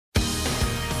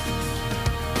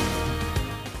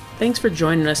Thanks for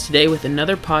joining us today with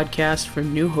another podcast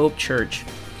from New Hope Church.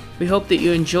 We hope that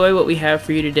you enjoy what we have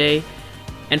for you today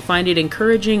and find it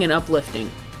encouraging and uplifting.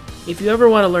 If you ever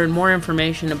want to learn more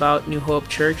information about New Hope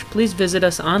Church, please visit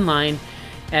us online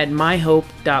at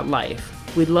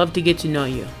myhope.life. We'd love to get to know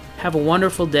you. Have a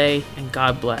wonderful day, and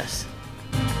God bless.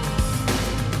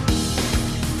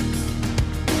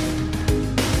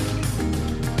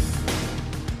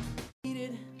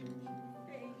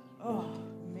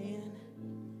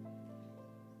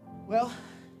 Well,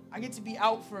 I get to be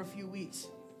out for a few weeks.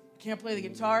 I can't play the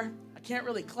guitar. I can't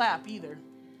really clap either.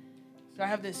 So I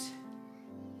have this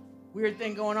weird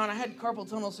thing going on. I had carpal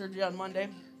tunnel surgery on Monday,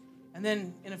 and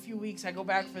then in a few weeks I go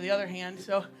back for the other hand.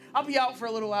 So I'll be out for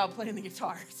a little while playing the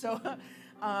guitar. So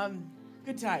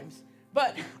good times.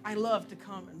 But I love to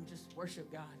come and just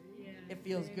worship God. It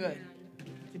feels good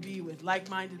to be with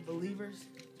like-minded believers,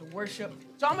 to worship.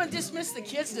 So I'm going to dismiss the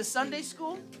kids to Sunday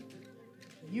school.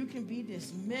 You can be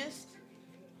dismissed.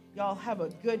 Y'all have a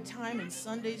good time in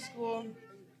Sunday school.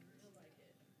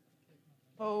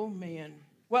 Oh, man.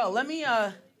 Well, let me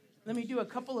do a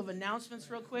couple of announcements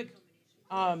real quick.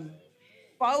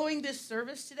 Following this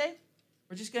service today,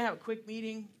 we're just going to have a quick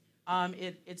meeting.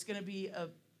 It's going to be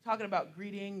talking about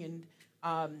greeting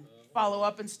and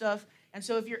follow-up and stuff. And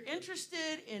so if you're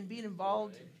interested in being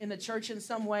involved in the church in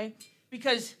some way,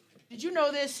 because did you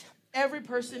know this? Every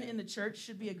person in the church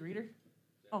should be a greeter.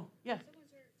 Oh, yeah.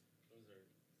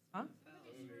 Huh?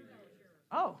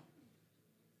 Oh.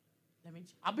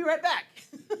 I'll be right back.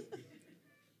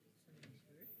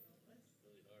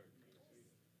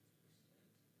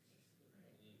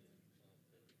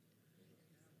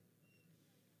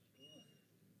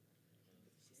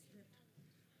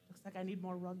 Looks like I need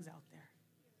more rugs out there.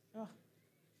 Oh.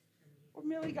 Poor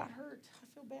Millie got hurt. I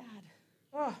feel bad.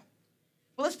 Oh.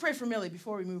 Well, let's pray for Millie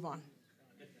before we move on.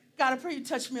 God, I pray you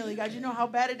touch Millie. God, you know how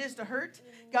bad it is to hurt.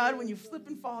 God, when you slip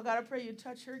and fall, God, I pray you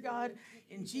touch her, God.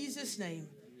 In Jesus' name,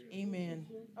 amen.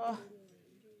 Oh,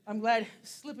 I'm glad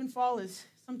slip and fall is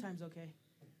sometimes okay.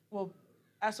 Well,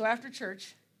 so after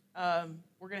church,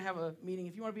 we're going to have a meeting.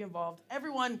 If you want to be involved,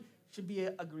 everyone should be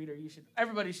a greeter.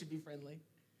 Everybody should be friendly.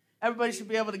 Everybody should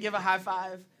be able to give a high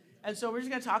five. And so we're just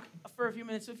going to talk for a few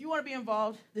minutes. So if you want to be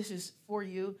involved, this is for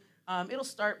you. It'll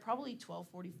start probably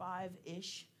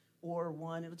 12:45-ish. Or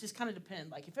 1. It'll just kind of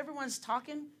depend. Like if everyone's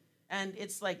talking and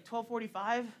it's like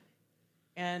 12:45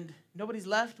 and nobody's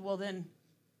left, well then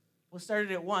we'll start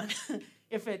it at 1.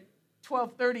 If at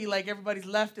 12:30 like everybody's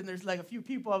left and there's like a few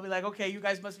people, I'll be like, okay, you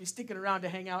guys must be sticking around to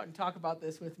hang out and talk about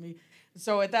this with me.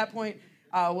 So at that point,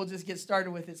 we'll just get started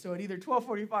with it. So at either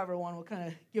 12:45 or 1, we'll kind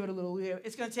of give it a little.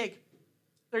 It's going to take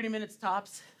 30 minutes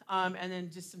tops, and then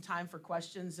just some time for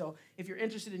questions. So if you're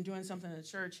interested in doing something in the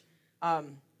church,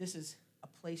 this is a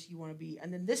place you want to be.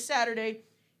 And then this Saturday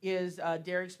is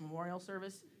Derek's memorial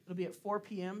service. It'll be at 4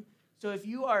 p.m. So if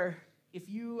you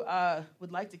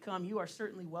would like to come, you are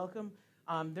certainly welcome.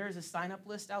 There is a sign-up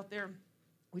list out there.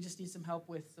 We just need some help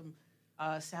with some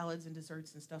salads and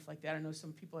desserts and stuff like that. I know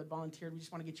some people had volunteered. We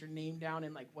just want to get your name down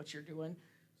and like what you're doing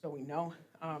so we know.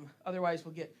 Otherwise,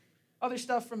 we'll get other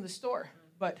stuff from the store.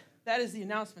 But that is the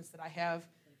announcements that I have.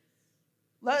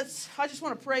 I just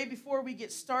want to pray before we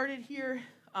get started here.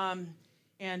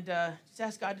 And just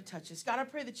ask God to touch us. God, I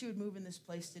pray that you would move in this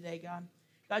place today, God.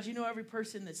 God, you know every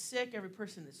person that's sick, every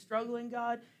person that's struggling,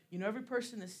 God. You know every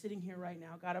person that's sitting here right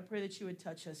now. God, I pray that you would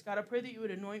touch us. God, I pray that you would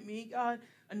anoint me, God.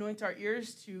 Anoint our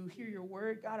ears to hear your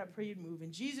word. God, I pray you'd move.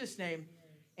 In Jesus' name,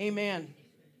 amen.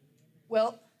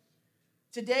 Well,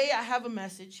 today I have a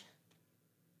message.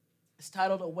 It's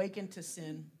titled Awaken to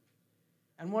Sin.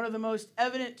 And one of the most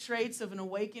evident traits of an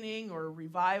awakening or a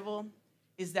revival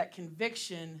is that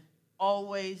conviction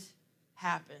always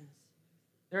happens.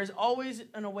 There is always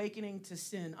an awakening to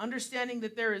sin. Understanding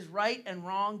that there is right and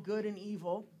wrong, good and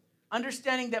evil.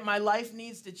 Understanding that my life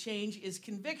needs to change is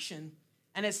conviction,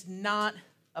 and it's not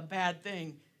a bad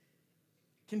thing.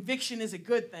 Conviction is a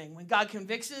good thing. When God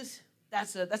convicts us,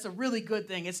 that's a really good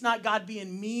thing. It's not God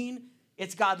being mean,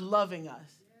 it's God loving us.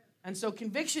 And so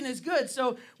conviction is good.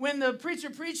 So when the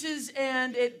preacher preaches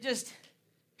and it just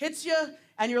hits you,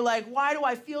 and you're like, why do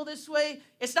I feel this way?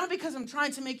 It's not because I'm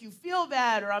trying to make you feel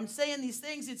bad or I'm saying these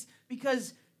things. It's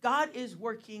because God is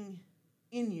working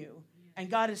in you and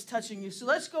God is touching you. So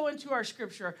let's go into our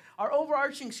scripture. Our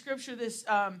overarching scripture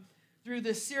through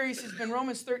this series has been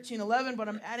Romans 13:11, but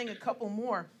I'm adding a couple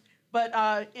more.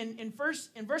 But in verse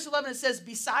 11 it says,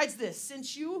 besides this,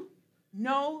 since you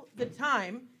know the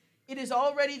time, it is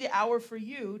already the hour for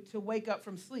you to wake up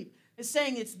from sleep. It's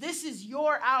saying this is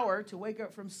your hour to wake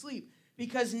up from sleep.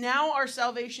 Because now our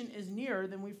salvation is nearer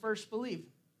than we first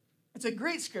believed. It's a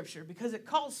great scripture because it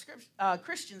calls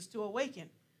Christians to awaken.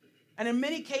 And in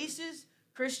many cases,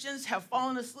 Christians have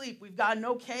fallen asleep. We've gotten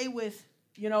okay with,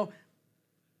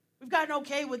 we've gotten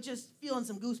okay with just feeling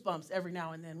some goosebumps every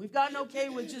now and then. We've gotten okay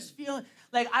with just feeling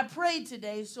like I prayed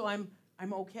today, so I'm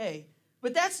okay.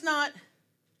 But that's not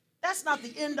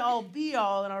the end-all,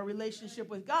 be-all in our relationship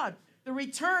with God. The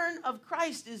return of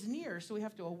Christ is near, so we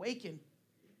have to awaken.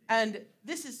 And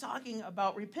this is talking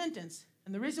about repentance.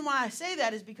 And the reason why I say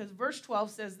that is because verse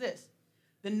 12 says this: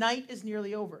 the night is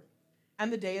nearly over,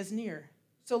 and the day is near.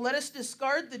 So let us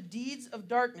discard the deeds of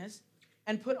darkness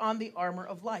and put on the armor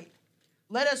of light.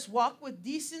 Let us walk with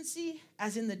decency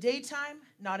as in the daytime,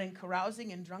 not in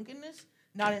carousing and drunkenness,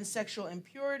 not in sexual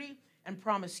impurity and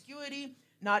promiscuity,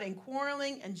 not in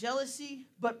quarreling and jealousy,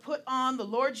 but put on the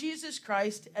Lord Jesus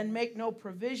Christ and make no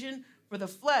provision for the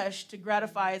flesh to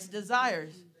gratify its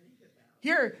desires.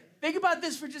 Here, think about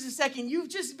this for just a second. You've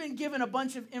just been given a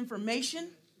bunch of information,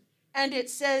 and it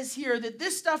says here that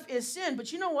this stuff is sin.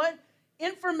 But you know what?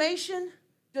 Information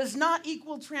does not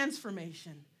equal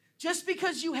transformation. Just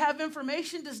because you have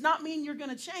information does not mean you're going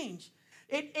to change.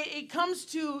 It comes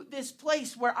to this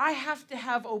place where I have to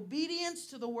have obedience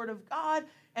to the Word of God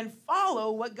and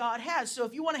follow what God has. So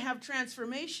if you want to have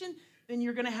transformation, then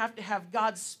you're going to have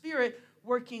God's Spirit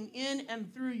working in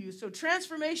and through you. So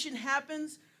transformation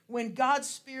happens when God's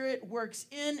Spirit works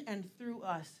in and through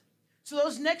us. So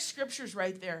those next scriptures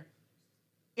right there,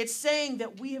 it's saying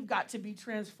that we have got to be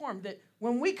transformed, that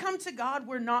when we come to God,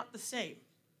 we're not the same.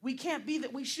 We can't be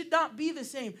that. We should not be the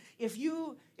same. If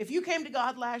you came to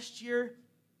God last year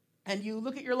and you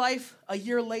look at your life a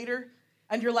year later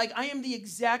and you're like, I am the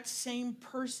exact same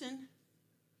person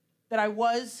that I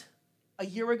was a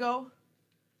year ago,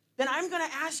 then I'm going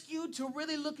to ask you to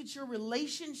really look at your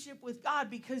relationship with God,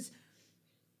 because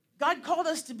God called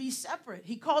us to be separate.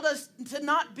 He called us to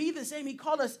not be the same. He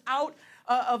called us out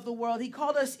of the world. He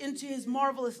called us into his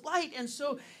marvelous light. And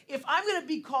so if I'm going to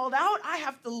be called out, I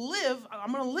have to live.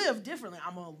 I'm going to live differently.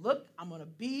 I'm going to look, I'm going to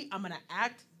be, I'm going to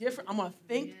act different. I'm going to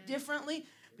think differently.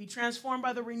 Be transformed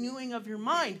by the renewing of your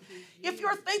mind. If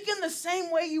you're thinking the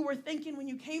same way you were thinking when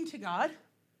you came to God,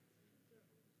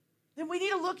 then we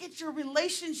need to look at your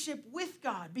relationship with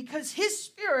God, because his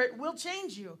Spirit will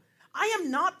change you. I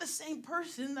am not the same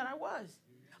person that I was.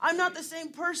 I'm not the same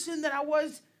person that I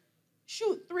was,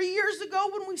 3 years ago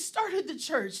when we started the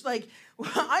church.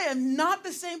 I am not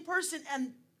the same person.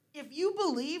 And if you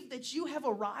believe that you have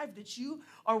arrived, that you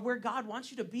are where God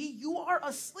wants you to be, you are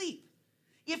asleep.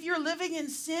 If you're living in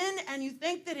sin and you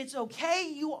think that it's okay,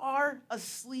 you are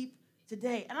asleep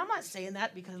today. And I'm not saying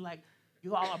that because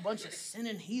you all are a bunch of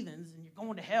sinning heathens and you're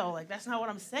going to hell. That's not what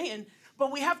I'm saying.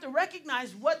 But we have to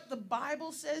recognize what the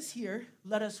Bible says here.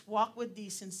 Let us walk with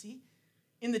decency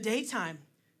in the daytime,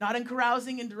 not in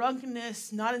carousing and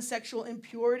drunkenness, not in sexual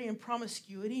impurity and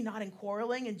promiscuity, not in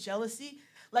quarreling and jealousy.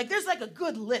 There's a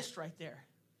good list right there.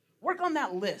 Work on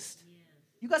that list.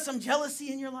 You got some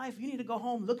jealousy in your life, you need to go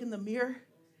home, look in the mirror,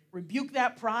 rebuke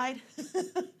that pride.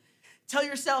 Tell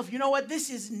yourself, you know what?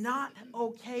 This is not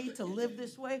okay to live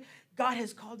this way. God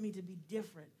has called me to be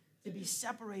different, to be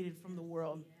separated from the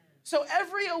world. So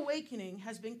every awakening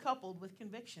has been coupled with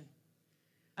conviction.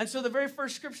 And so the very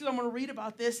first scripture I'm going to read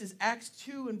about this is Acts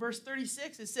 2 and verse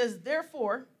 36. It says,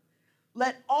 therefore,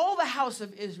 let all the house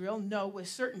of Israel know with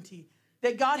certainty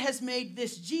that God has made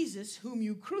this Jesus, whom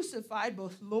you crucified,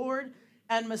 both Lord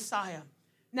and Messiah.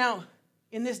 Now,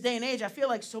 in this day and age, I feel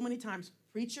like so many times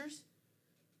preachers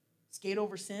skate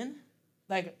over sin.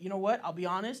 You know what? I'll be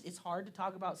honest. It's hard to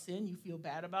talk about sin. You feel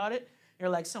bad about it. You're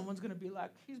like, someone's going to be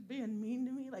like, he's being mean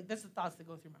to me. That's the thoughts that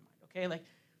go through my mind, okay?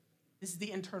 This is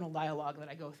the internal dialogue that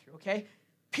I go through, okay?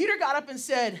 Peter got up and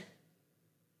said,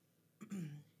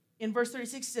 in verse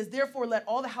 36, he says, therefore, let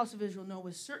all the house of Israel know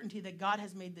with certainty that God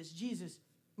has made this Jesus,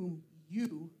 whom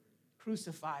you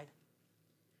crucified.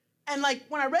 And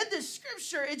when I read this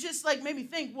scripture, it just made me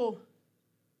think, well,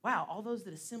 wow, all those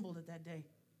that assembled at that day,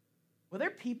 were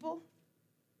there people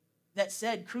that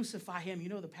said, crucify him? You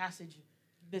know the passage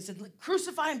that said,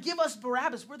 crucify him, give us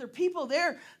Barabbas. Were there people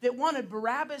there that wanted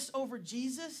Barabbas over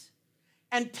Jesus?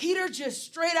 And Peter just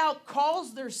straight out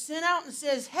calls their sin out and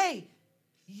says, hey,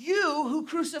 you who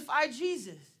crucified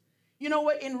Jesus. You know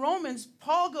what? In Romans,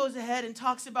 Paul goes ahead and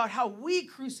talks about how we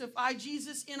crucify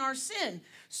Jesus in our sin.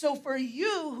 So for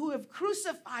you who have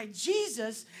crucified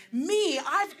Jesus,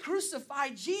 I've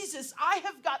crucified Jesus. I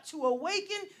have got to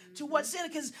awaken to what sin,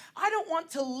 because I don't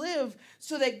want to live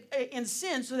in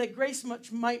sin so that grace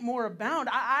might more abound.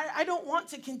 I don't want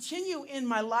to continue in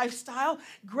my lifestyle.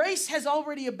 Grace has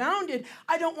already abounded.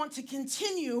 I don't want to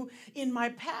continue in my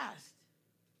past.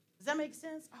 Does that make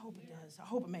sense? I hope it does. I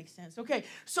hope it makes sense. Okay,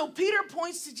 so Peter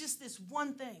points to just this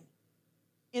one thing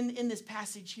in this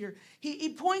passage here. He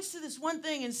points to this one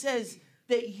thing and says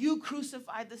that you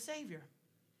crucified the Savior.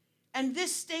 And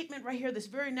this statement right here, this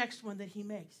very next one that he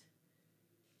makes,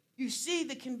 you see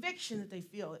the conviction that they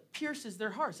feel. It pierces their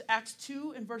hearts. Acts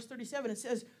 2 and verse 37, it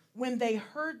says, when they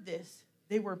heard this,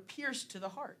 they were pierced to the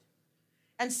heart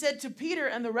and said to Peter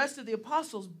and the rest of the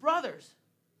apostles, brothers,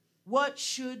 what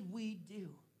should we do?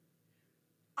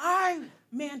 I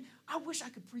wish I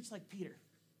could preach like Peter.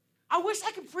 I wish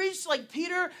I could preach like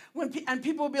Peter and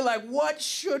people would be like, what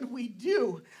should we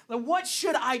do? Like, what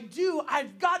should I do?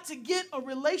 I've got to get a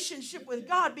relationship with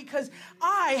God because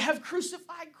I have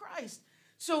crucified Christ.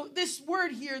 So this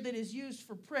word here that is used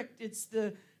for pricked, it's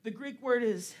the Greek word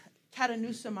is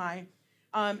katanusamai,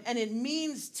 and it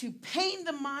means to pain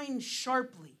the mind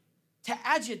sharply, to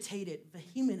agitate it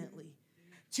vehemently,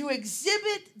 to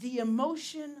exhibit the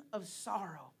emotion of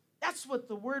sorrow. That's what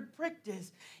the word pricked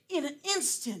is. In an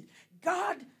instant,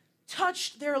 God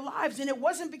touched their lives, and it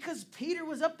wasn't because Peter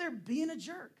was up there being a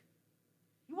jerk.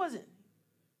 He wasn't.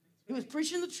 He was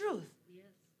preaching the truth.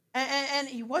 And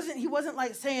he wasn't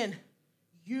like saying,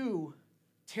 you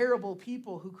terrible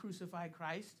people who crucified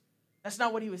Christ. That's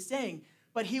not what he was saying.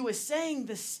 But he was saying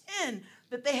the sin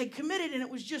that they had committed, and it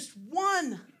was just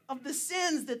one of the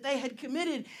sins that they had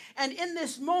committed. And in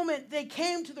this moment, they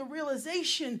came to the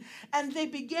realization and they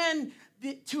began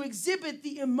to exhibit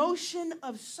the emotion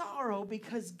of sorrow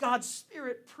because God's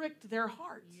Spirit pricked their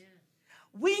hearts. Yeah.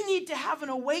 We need to have an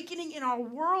awakening in our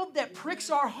world that pricks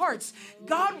our hearts.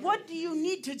 God, what do you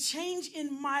need to change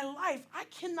in my life? I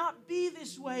cannot be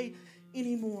this way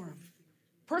anymore.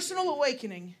 Personal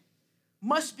awakening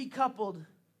must be coupled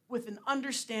with an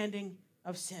understanding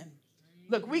of sin.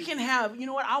 Look, we can have, you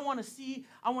know what, I want to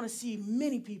see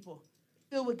many people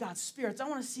filled with God's spirits. I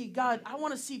want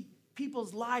to see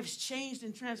people's lives changed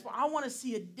and transformed. I want to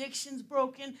see addictions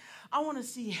broken. I want to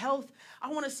see health. I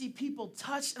want to see people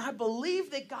touched. And I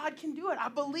believe that God can do it. I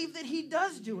believe that he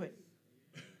does do it.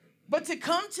 But to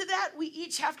come to that, we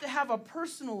each have to have a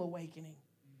personal awakening.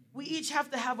 We each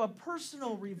have to have a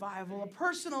personal revival, a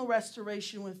personal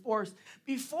restoration with force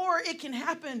before it can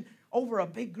happen over a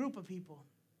big group of people.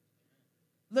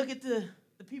 Look at the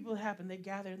people that happened. They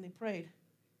gathered and they prayed.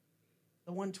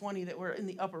 The 120 that were in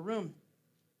the upper room,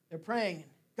 they're praying, and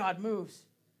God moves.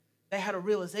 They had a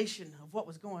realization of what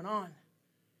was going on.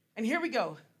 And here we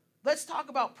go. Let's talk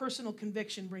about personal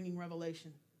conviction bringing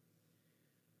revelation.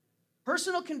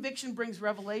 Personal conviction brings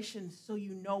revelation so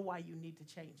you know why you need to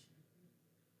change.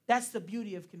 That's the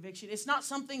beauty of conviction. It's not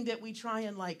something that we try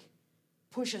and like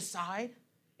push aside.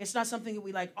 It's not something that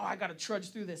we like, oh, I got to trudge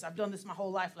through this. I've done this my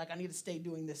whole life. Like, I need to stay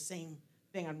doing this same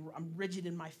thing. I'm rigid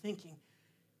in my thinking.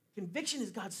 Conviction is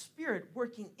God's Spirit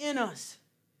working in us,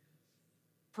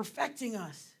 perfecting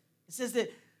us. It says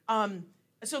that,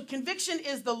 so conviction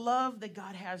is the love that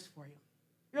God has for you.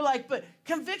 You're like, but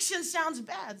conviction sounds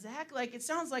bad, Zach. Like, it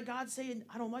sounds like God saying,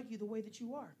 I don't like you the way that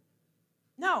you are.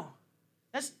 No,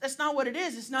 that's not what it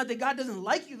is. It's not that God doesn't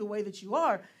like you the way that you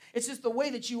are. It's just the way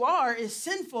that you are is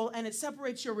sinful, and it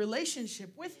separates your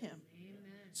relationship with him. Amen.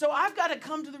 So I've got to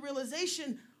come to the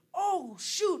realization, oh,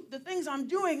 shoot, the things I'm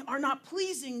doing are not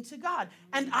pleasing to God.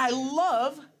 And I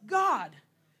love God.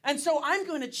 And so I'm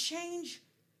going to change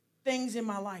things in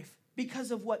my life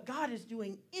because of what God is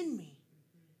doing in me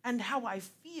and how I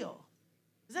feel.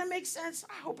 Does that make sense?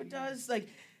 I hope it does. Like,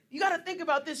 you got to think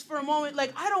about this for a moment.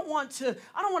 Like, I don't want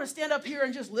to stand up here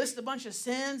and just list a bunch of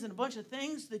sins and a bunch of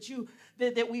things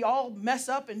that we all mess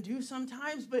up and do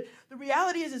sometimes. But the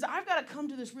reality is I've got to come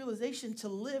to this realization to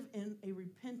live in a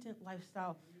repentant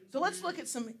lifestyle. So let's look at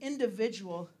some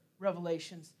individual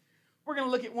revelations. We're going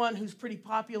to look at one who's pretty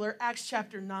popular. Acts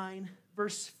chapter 9,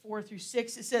 verse 4 through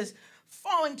 6. It says,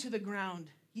 falling to the ground,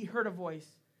 he heard a voice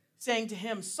saying to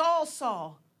him, Saul,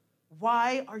 Saul,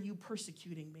 why are you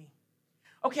persecuting me?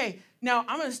 Okay, now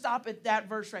I'm going to stop at that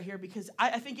verse right here because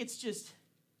I think it's just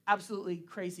absolutely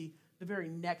crazy, the very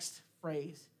next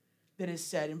phrase that is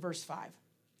said in verse 5.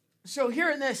 So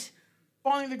here in this,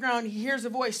 falling to the ground, he hears a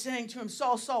voice saying to him,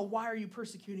 Saul, Saul, why are you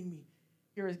persecuting me?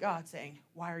 Here is God saying,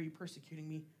 why are you persecuting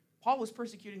me? Paul was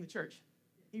persecuting the church.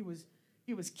 He was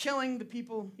killing the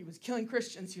people. He was killing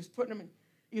Christians. He was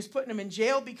putting them in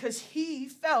jail because he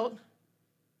felt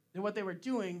that what they were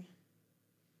doing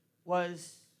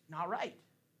was not right.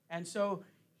 And so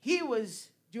he was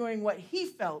doing what he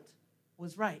felt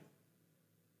was right.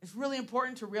 It's really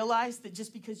important to realize that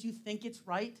just because you think it's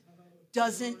right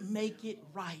doesn't make it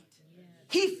right.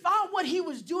 He thought what he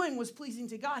was doing was pleasing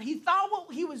to God. He thought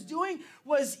what he was doing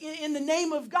was in the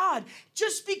name of God.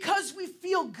 Just because we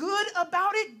feel good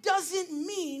about it doesn't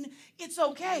mean it's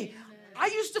okay. I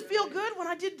used to feel good when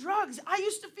I did drugs. I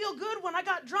used to feel good when I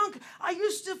got drunk. I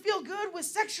used to feel good with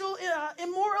sexual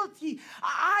immorality.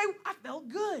 I felt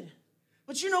good.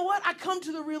 But you know what? I come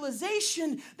to the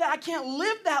realization that I can't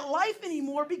live that life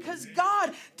anymore because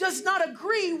God does not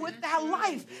agree with that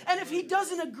life. And if he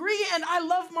doesn't agree and I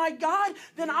love my God,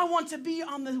 then I want to be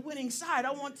on the winning side.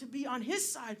 I want to be on his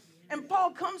side. And Saul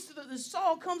comes to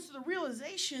the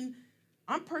realization,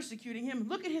 I'm persecuting him.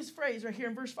 Look at his phrase right here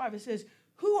in verse 5. It says,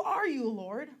 "Who are you,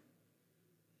 Lord?"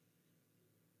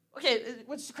 Okay,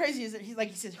 what's crazy is that he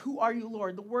says, "Who are you,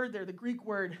 Lord?" The word there, the Greek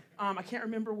word, I can't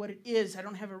remember what it is. I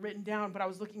don't have it written down, but I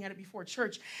was looking at it before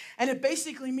church. And it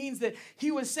basically means that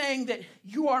he was saying that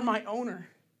you are my owner.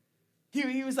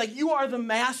 He was like, you are the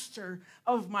master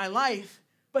of my life.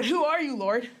 But who are you,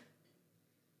 Lord?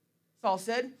 Saul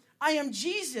said, "I am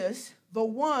Jesus, the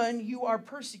one you are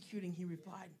persecuting," he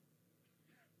replied.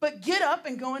 "But get up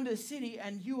and go into the city,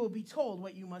 and you will be told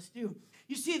what you must do."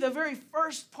 You see, the very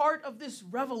first part of this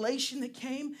revelation that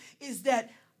came is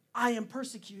that I am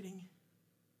persecuting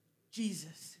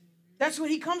Jesus. That's what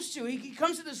he comes to. He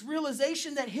comes to this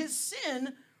realization that his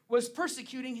sin was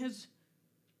persecuting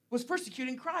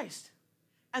Christ.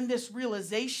 And this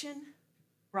realization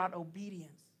brought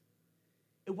obedience.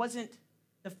 It wasn't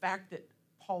the fact that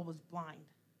Paul was blind.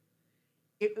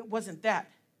 It wasn't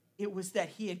that. It was that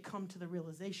he had come to the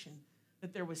realization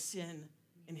that there was sin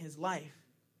in his life.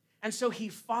 And so he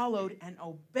followed and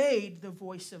obeyed the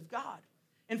voice of God.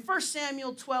 In 1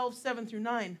 Samuel 12, 7 through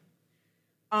 9,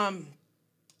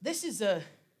 this is a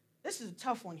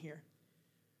tough one here.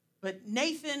 But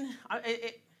Nathan,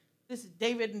 this is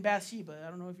David and Bathsheba. I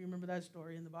don't know if you remember that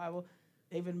story in the Bible.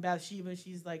 David and Bathsheba,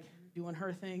 she's like doing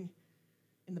her thing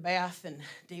in the bath, and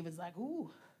David's like,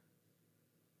 "Ooh,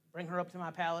 bring her up to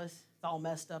my palace." It's all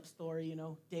messed up story, you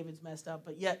know. David's messed up.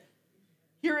 But yet,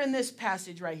 here in this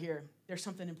passage right here, there's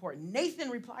something important. Nathan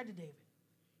replied to David,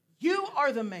 "You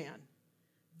are the man.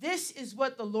 This is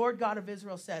what the Lord God of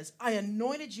Israel says. I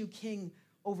anointed you king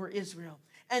over Israel,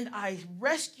 and I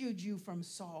rescued you from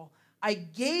Saul. I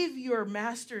gave your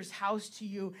master's house to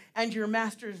you and your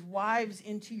master's wives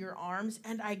into your arms,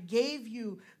 and I gave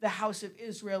you the house of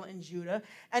Israel and Judah.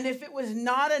 And if it was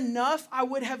not enough, I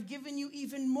would have given you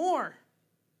even more."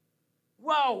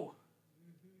 Whoa.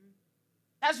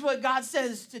 That's what God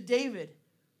says to David.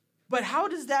 But how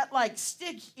does that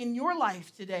stick in your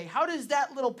life today? How does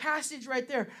that little passage right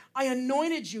there, "I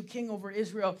anointed you king over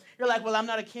Israel"? You're like, "Well, I'm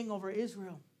not a king over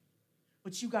Israel."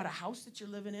 But you got a house that you're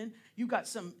living in. You got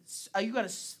a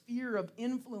sphere of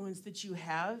influence that you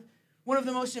have. One of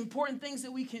the most important things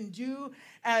that we can do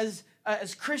as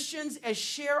Christians is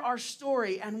share our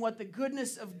story and what the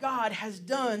goodness of God has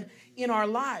done in our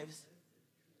lives.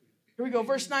 Here we go.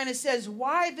 Verse 9, it says,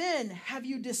 "Why then have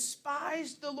you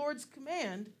despised the Lord's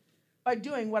command by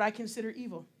doing what I consider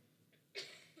evil?"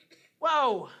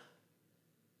 Whoa.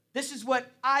 This is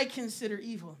what I consider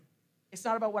evil. It's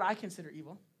not about what I consider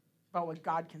evil. It's about what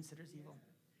God considers evil.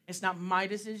 It's not my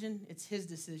decision. It's his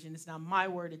decision. It's not my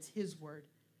word. It's his word.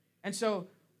 And so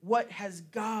what has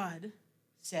God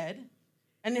said?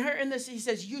 And here in this, he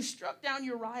says, "You struck down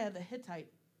Uriah the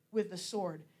Hittite with the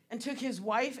sword and took his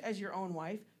wife as your own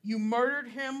wife. You murdered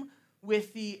him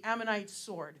with the Ammonite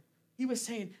sword." He was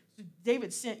saying,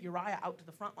 David sent Uriah out to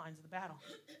the front lines of the battle.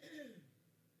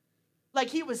 Like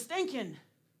he was thinking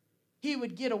he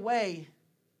would get away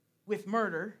with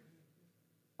murder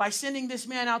by sending this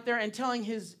man out there and telling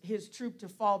his troop to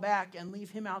fall back and leave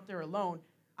him out there alone.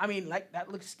 I mean, that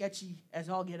looks sketchy as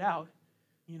all get out,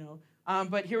 you know.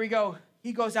 But here we go.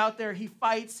 He goes out there, he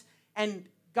fights, and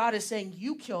God is saying,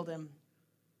 "You killed him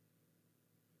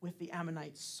with the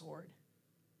Ammonite sword."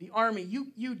 The army,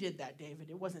 you did that, David.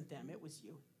 It wasn't them, it was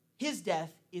you. His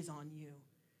death is on you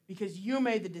because you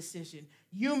made the decision.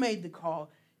 You made the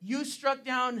call. You struck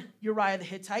down Uriah the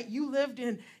Hittite. You lived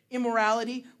in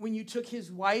immorality when you took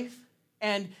his wife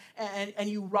and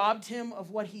you robbed him of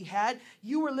what he had.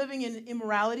 You were living in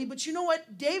immorality. But you know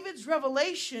what? David's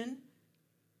revelation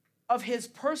of his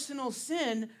personal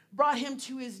sin brought him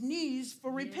to his knees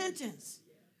for repentance.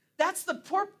 That's the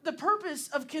purpose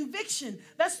of conviction.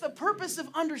 That's the purpose of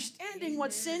understanding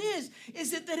what sin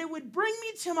is that it would bring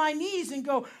me to my knees and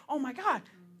go, "Oh my God,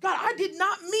 I did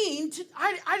not mean to,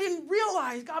 I didn't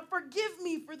realize, God, forgive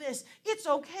me for this." It's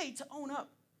okay to own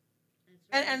up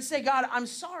and say, "God, I'm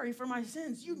sorry for my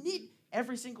sins."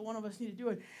 Every single one of us need to do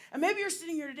it. And maybe you're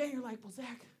sitting here today and you're like, "Well,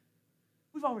 Zach,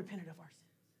 we've all repented of our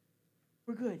sins.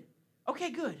 We're good."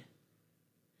 Okay, good.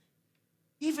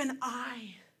 Even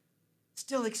I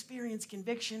still experience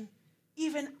conviction.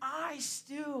 Even I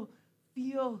still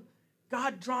feel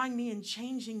God drawing me and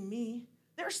changing me.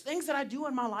 There's things that I do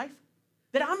in my life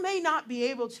that I may not be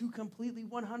able to completely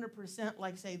 100%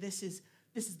 like say this is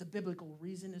the biblical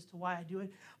reason as to why I do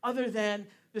it, other than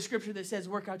the scripture that says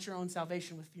work out your own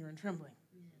salvation with fear and trembling.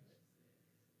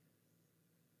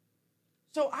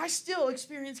 So I still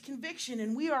experience conviction,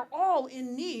 and we are all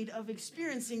in need of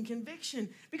experiencing conviction,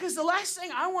 because the last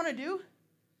thing I want to do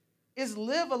is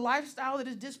live a lifestyle that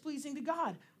is displeasing to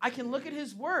God. I can look at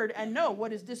his word and know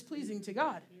what is displeasing to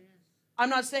God. I'm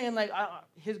not saying like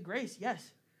his grace,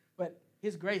 yes, but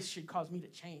his grace should cause me to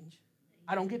change.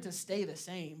 I don't get to stay the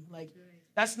same. Like,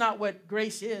 that's not what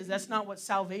grace is. That's not what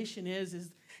salvation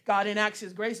is God enacts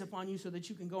his grace upon you so that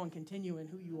you can go and continue in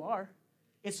who you are.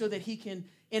 It's so that he can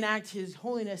enact his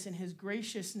holiness and his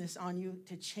graciousness on you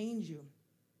to change you.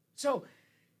 So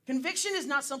conviction is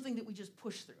not something that we just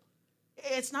push through.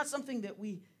 It's not something that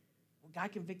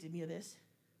God convicted me of this,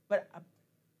 but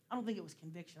I don't think it was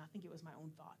conviction. I think it was my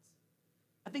own thoughts.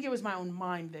 I think it was my own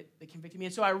mind that convicted me.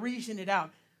 And so I reasoned it out.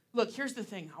 Look, here's the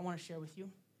thing I want to share with you.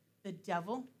 The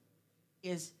devil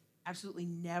is absolutely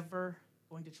never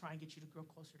going to try and get you to grow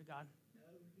closer to God.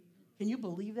 Can you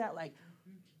believe that? Like,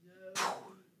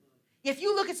 if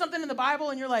you look at something in the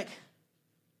Bible and you're like,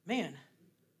 man,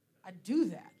 I do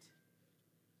that.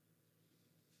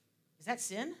 Is that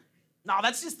sin? No,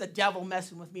 that's just the devil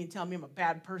messing with me and telling me I'm a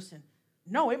bad person.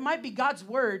 No, it might be God's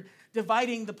word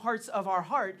dividing the parts of our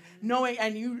heart, knowing,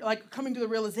 and you like coming to the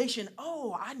realization,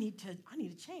 oh, I need to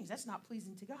change. That's not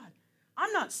pleasing to God.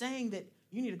 I'm not saying that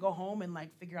you need to go home and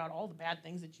like figure out all the bad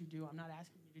things that you do. I'm not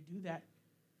asking you to do that.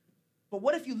 But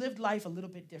what if you lived life a little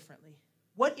bit differently?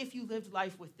 What if you lived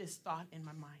life with this thought in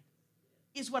my mind?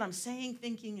 Is what I'm saying,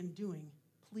 thinking, and doing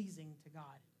pleasing to God?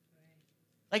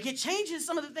 Like, it changes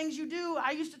some of the things you do.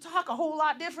 I used to talk a whole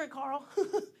lot different, Carl.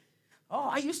 Oh,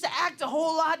 I used to act a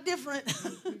whole lot different.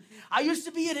 I used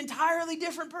to be an entirely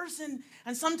different person.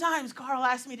 And sometimes Carl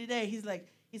asked me today, he's like,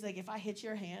 if I hit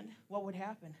your hand, what would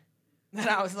happen? And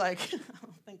I was like, I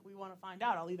don't think we want to find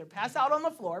out. I'll either pass out on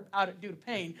the floor due to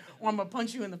pain, or I'm going to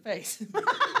punch you in the face.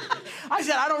 I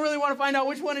said, I don't really want to find out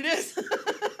which one it is.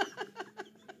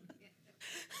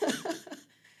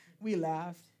 We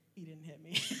laughed. He didn't hit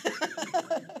me.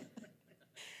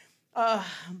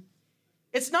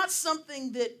 It's not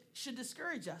something that should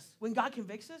discourage us. When God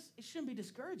convicts us, it shouldn't be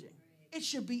discouraging. It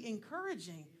should be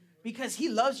encouraging, because he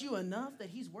loves you enough that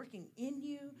he's working in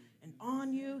you and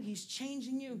on you. He's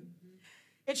changing you.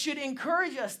 It should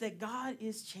encourage us that God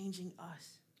is changing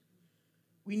us.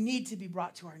 We need to be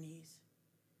brought to our knees.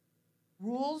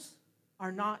 Rules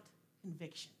are not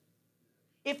conviction.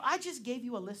 If I just gave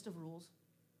you a list of rules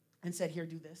and said, here,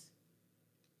 do this,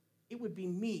 it would be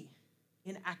me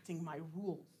enacting my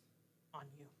rules on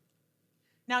you.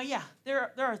 Now, yeah,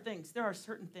 there are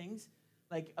certain things,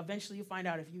 like eventually you'll find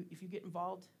out if you get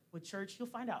involved with church, you'll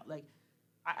find out, like,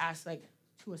 I ask, like,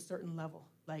 to a certain level,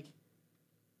 like,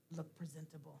 look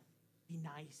presentable, be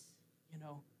nice,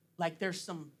 like there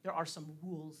are some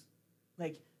rules,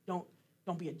 like, don't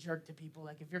be a jerk to people.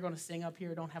 Like, if you're going to sing up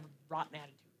here, don't have a rotten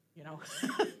attitude,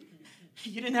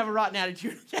 You didn't have a rotten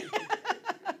attitude.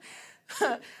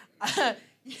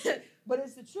 But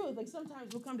it's the truth. Like,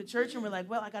 sometimes we'll come to church and we're like,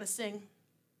 well, I got to sing.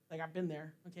 Like, I've been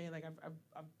there, okay? Like,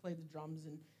 I've played the drums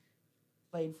and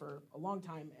played for a long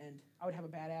time, and I would have a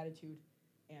bad attitude.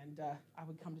 And I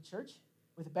would come to church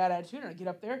with a bad attitude, and I'd get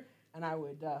up there, and I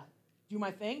would do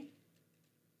my thing.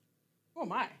 Who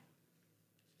am I to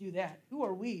do that? Who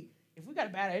are we? If we got a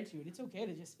bad attitude, it's okay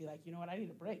to just be like, you know what, I need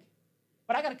a break.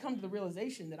 But I got to come to the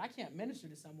realization that I can't minister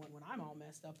to someone when I'm all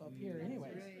messed up here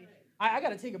anyways. Right. I got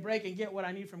to take a break and get what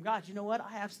I need from God. You know what?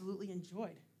 I absolutely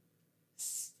enjoyed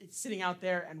sitting out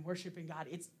there and worshiping God.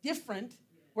 It's different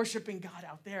worshiping God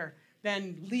out there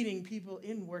than leading people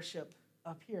in worship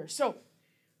up here. So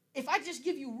if I just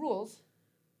give you rules,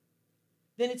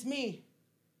 then it's me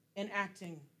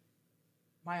enacting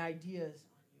my ideas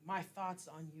on you, my thoughts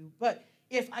on you. But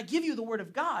if I give you the word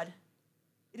of God,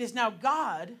 it is now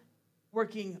God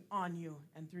working on you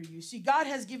and through you. See, God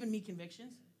has given me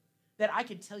convictions that I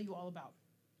could tell you all about.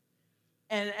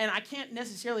 And I can't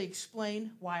necessarily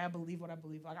explain why I believe what I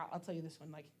believe. Like, I'll tell you this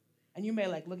one, like, and you may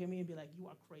like look at me and be like, you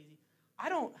are crazy.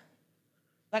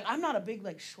 I'm not a big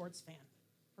like shorts fan,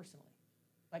 personally.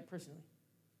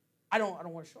 I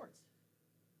don't wear shorts.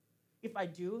 If I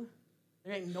do,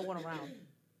 there ain't no one around.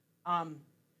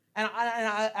 And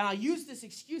I use this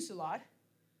excuse a lot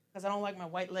because I don't like my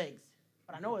white legs.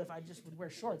 But I know if I just would wear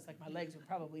shorts, like, my legs would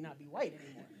probably not be white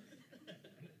anymore.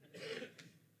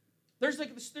 There's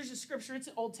a scripture, it's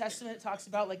an Old Testament, it talks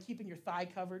about like keeping your thigh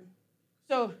covered.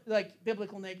 So like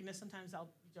biblical nakedness, sometimes I'll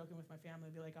be joking with my family,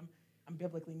 I'll be like, I'm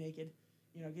biblically naked.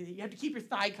 You know, you have to keep your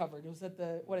thigh covered. It was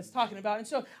what it's talking about. And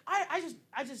so I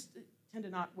just tend to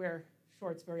not wear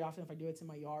shorts very often. If I do, it's in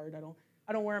my yard. I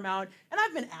don't wear them out. And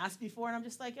I've been asked before, and I'm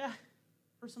just like,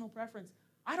 personal preference.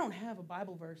 I don't have a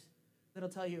Bible verse that'll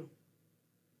tell you,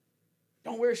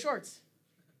 don't wear shorts.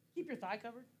 Keep your thigh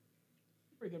covered.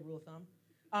 Pretty good rule of thumb.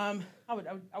 I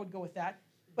would go with that.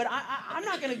 But I'm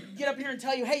not going to get up here and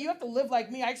tell you, hey, you have to live like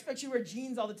me. I expect you to wear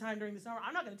jeans all the time during the summer.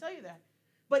 I'm not going to tell you that.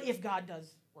 But if God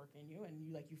does work in you and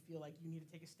you feel like you need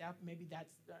to take a step, maybe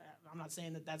that's, I'm not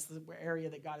saying that that's the area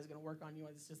that God is going to work on you.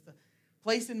 It's just the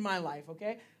place in my life,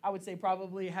 okay? I would say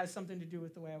probably it has something to do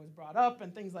with the way I was brought up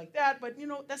and things like that. But,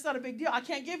 that's not a big deal. I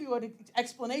can't give you an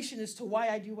explanation as to why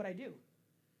I do what I do.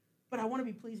 But I want to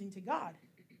be pleasing to God.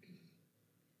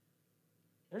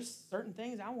 There's certain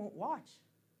things I won't watch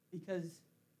because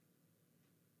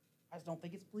I just don't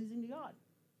think it's pleasing to God.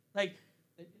 Like,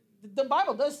 the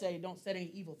Bible does say don't set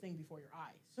any evil thing before your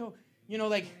eye. So, you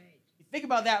think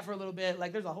about that for a little bit.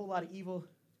 Like, there's a whole lot of evil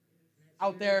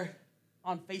out there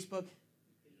on Facebook,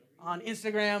 on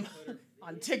Instagram,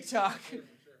 on TikTok.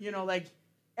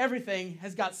 Everything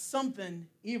has got something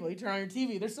evil. You turn on your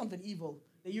TV, there's something evil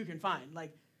that you can find.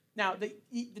 Like, now, the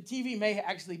TV may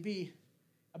actually be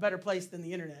a better place than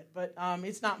the internet, but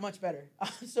it's not much better.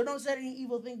 So don't set any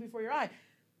evil thing before your eye.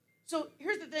 So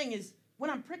here's the thing is, when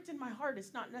I'm pricked in my heart,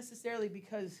 it's not necessarily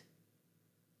because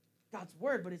God's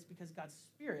word, but it's because God's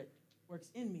Spirit works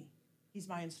in me. He's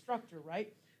my instructor,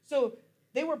 right? So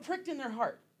they were pricked in their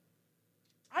heart.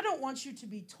 I don't want you to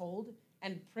be told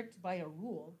and pricked by a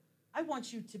rule. I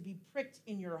want you to be pricked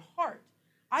in your heart.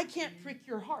 I can't prick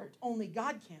your heart. Only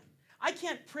God can. I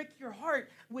can't prick your heart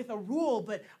with a rule,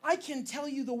 but I can tell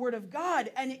you the word of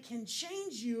God, and it can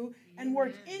change you and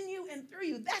work in you and through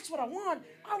you. That's what I want.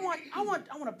 I want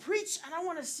to preach, and I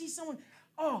want to see someone,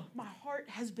 oh, my heart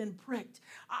has been pricked.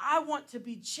 I want to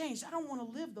be changed. I don't want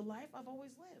to live the life I've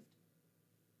always lived.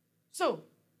 So,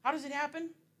 how does it happen?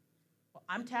 Well,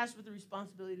 I'm tasked with the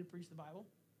responsibility to preach the Bible.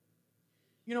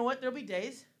 You know what? There'll be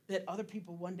days that other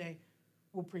people one day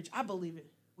will preach. I believe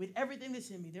it. With everything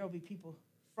that's in me, there will be people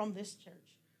from this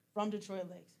church, from Detroit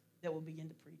Lakes, that will begin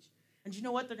to preach. And you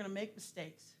know what? They're going to make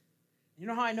mistakes. You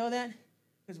know how I know that?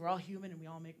 Because we're all human and we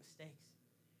all make mistakes.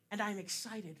 And I'm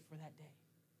excited for that day.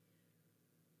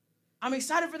 I'm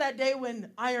excited for that day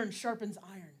when iron sharpens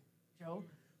iron, Joe.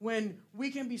 When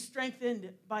we can be strengthened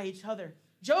by each other.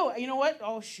 Joe, you know what?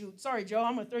 Oh, shoot. Sorry, Joe.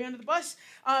 I'm going to throw you under the bus.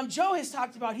 Joe has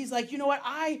talked about, he's like, you know what?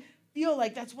 I feel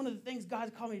like that's one of the things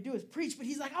God's called me to do is preach. But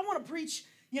he's like, I want to preach.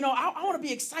 I want to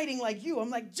be exciting like you. I'm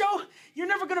like, Joe, you're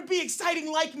never going to be exciting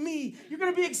like me. You're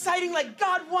going to be exciting like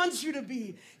God wants you to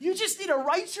be. You just need to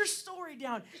write your story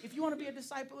down. If you want to be a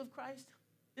disciple of Christ,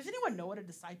 does anyone know what a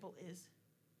disciple is?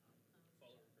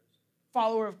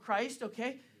 Follower of Christ,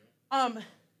 okay. I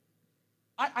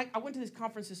went to this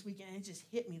conference this weekend, and it just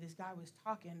hit me. This guy was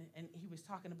talking, and he was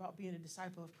talking about being a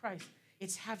disciple of Christ.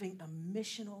 It's having a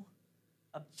missional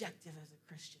objective as a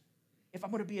Christian. If I'm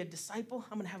going to be a disciple,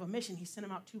 I'm going to have a mission. He sent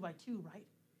them out 2 by 2, right?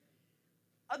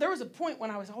 There was a point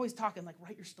when I was always talking, like,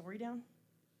 write your story down.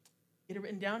 Get it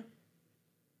written down.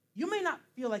 You may not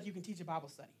feel like you can teach a Bible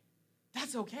study.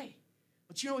 That's okay.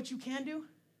 But you know what you can do?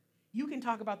 You can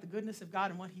talk about the goodness of God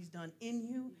and what he's done in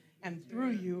you and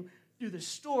through you, through the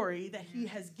story that he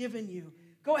has given you.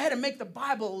 Go ahead and make the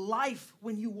Bible life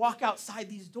when you walk outside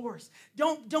these doors.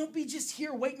 Don't be just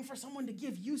here waiting for someone to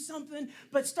give you something,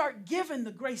 but start giving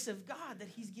the grace of God that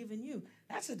he's given you.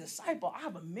 That's a disciple. I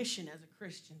have a mission as a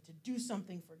Christian to do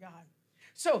something for God.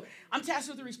 So I'm tasked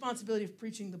with the responsibility of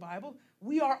preaching the Bible.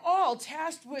 We are all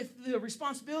tasked with the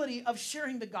responsibility of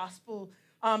sharing the gospel.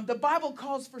 The Bible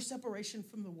calls for separation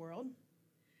from the world,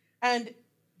 and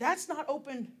that's not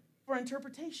open for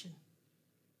interpretation.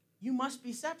 You must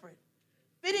be separate.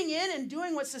 Fitting in and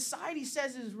doing what society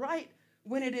says is right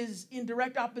when it is in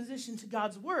direct opposition to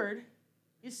God's word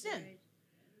is sin.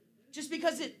 Just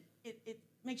because it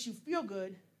makes you feel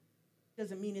good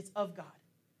doesn't mean it's of God.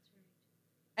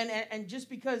 And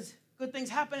just because good things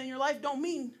happen in your life don't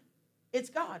mean it's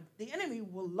God. The enemy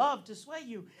will love to sway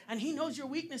you, and he knows your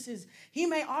weaknesses. He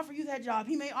may offer you that job.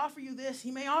 He may offer you this. He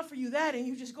may offer you that, and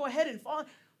you just go ahead and fall.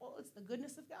 Well, it's the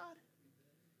goodness of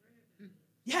God.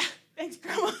 Yeah, thanks,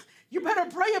 Grandma. You better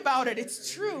pray about it.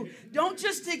 It's true. Don't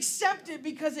just accept it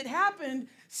because it happened.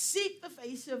 Seek the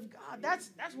face of God.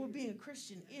 That's what being a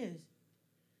Christian is.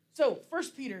 So 1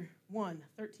 Peter 1,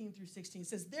 13 through 16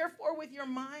 says, therefore, with your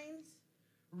minds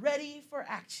ready for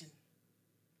action.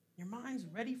 Your mind's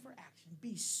ready for action.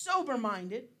 Be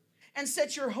sober-minded and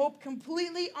set your hope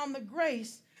completely on the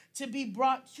grace to be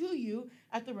brought to you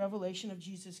at the revelation of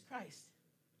Jesus Christ.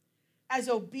 As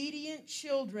obedient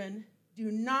children, do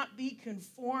not be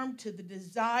conformed to the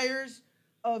desires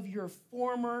of your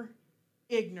former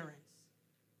ignorance.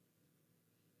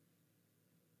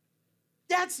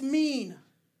 That's mean,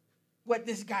 what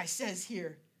this guy says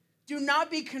here. Do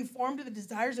not be conformed to the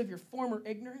desires of your former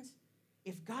ignorance.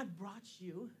 If God brought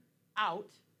you out,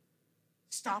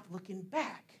 stop looking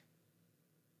back.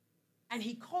 And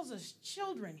he calls us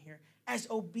children here. As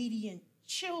obedient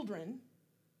children,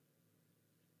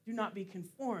 do not be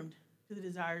conformed to the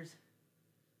desires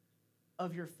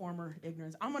of your former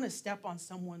ignorance. I'm going to step on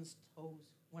someone's toes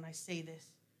when I say this.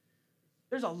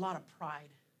 There's a lot of pride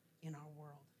in our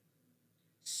world.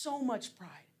 So much pride.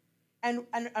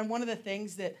 And one of the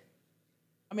things that,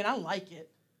 I like it.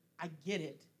 I get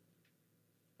it.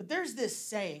 But there's this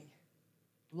saying,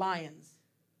 lions,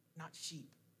 not sheep.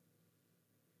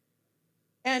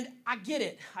 And I get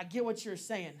it. I get what you're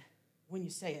saying when you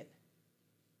say it.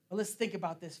 But let's think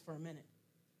about this for a minute.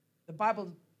 The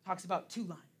Bible talks about two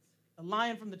lions. The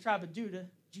lion from the tribe of Judah,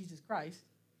 Jesus Christ.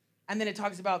 And then it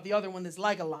talks about the other one that's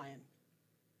like a lion,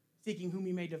 seeking whom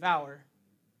he may devour,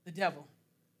 the devil.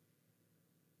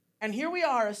 And here we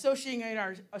are associating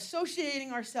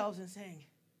ourselves and saying,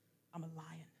 I'm a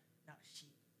lion, not a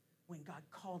sheep, when God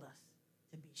called us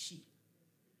to be sheep.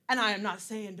 And I am not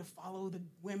saying to follow the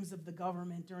whims of the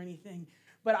government or anything,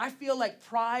 but I feel like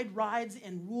pride rides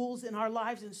and rules in our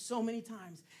lives in so many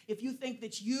times. If you think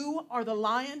that you are the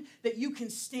lion, that you can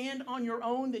stand on your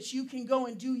own, that you can go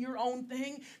and do your own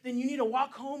thing, then you need to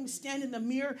walk home, stand in the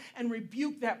mirror, and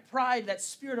rebuke that pride, that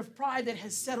spirit of pride that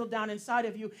has settled down inside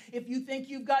of you. If you think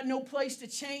you've got no place to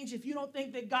change, if you don't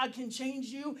think that God can change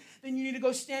you, then you need to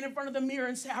go stand in front of the mirror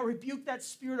and say, I rebuke that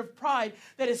spirit of pride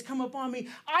that has come upon me.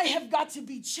 I have got to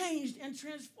be changed and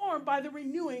transformed by the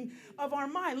renewing of our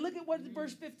mind. Look at what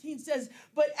verse 15 says,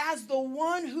 but as the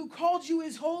one who called you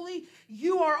is holy,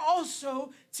 you are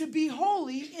also to be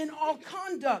holy in all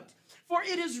conduct. For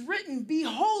it is written, be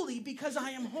holy because I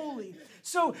am holy.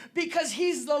 So because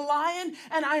he's the lion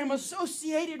and I am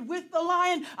associated with the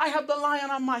lion, I have the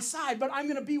lion on my side, but I'm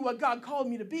going to be what God called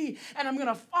me to be. And I'm going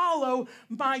to follow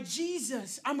my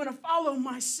Jesus. I'm going to follow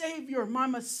my Savior, my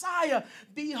Messiah.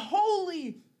 Be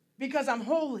holy because I'm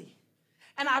holy.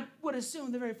 And I would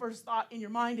assume the very first thought in your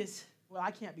mind is, well,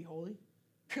 I can't be holy.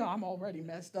 I'm already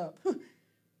messed up.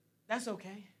 That's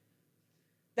okay.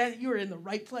 That you're in the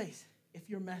right place. If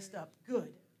you're messed up,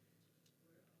 good.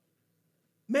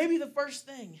 Maybe the first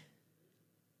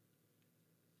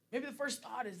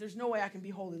thought is there's no way I can be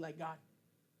holy like God.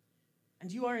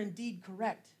 And you are indeed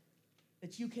correct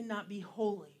that you cannot be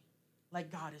holy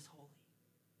like God is holy.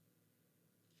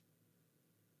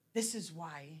 This is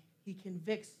why he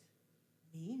convicts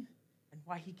me and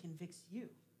why he convicts you.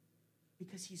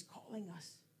 Because he's calling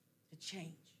us to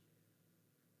change.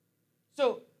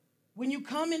 So when you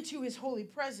come into his holy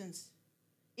presence,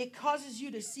 it causes you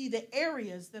to see the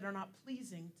areas that are not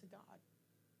pleasing to God.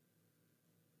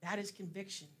 That is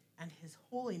conviction and his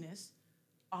holiness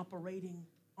operating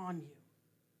on you.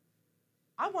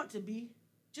 I want to be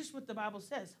just what the Bible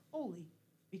says, holy,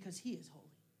 because he is holy.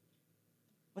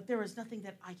 But there is nothing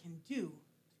that I can do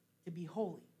to be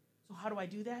holy. So how do I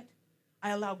do that? I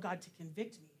allow God to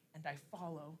convict me and I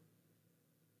follow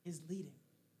his leading.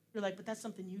 You're like, but that's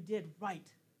something you did. Right.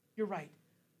 You're right.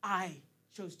 I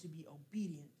chose to be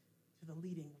obedient to the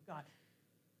leading of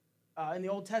God. In the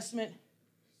Old Testament,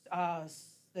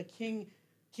 the king,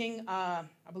 I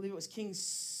believe it was King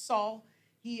Saul,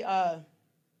 he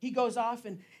goes off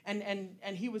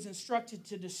and he was instructed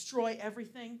to destroy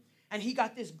everything. And he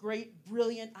got this great,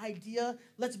 brilliant idea.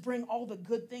 Let's bring all the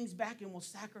good things back and we'll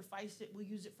sacrifice it. We'll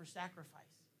use it for sacrifice.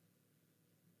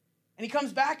 And he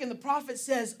comes back and the prophet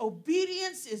says,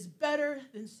 obedience is better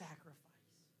than sacrifice.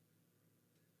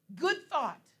 Good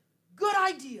thought, good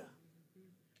idea.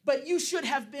 But you should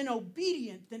have been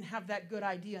obedient than have that good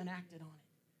idea and acted on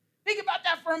it. Think about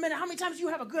that for a minute. How many times you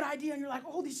have a good idea and you're like,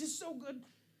 oh, this is so good.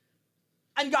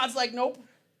 And God's like, nope.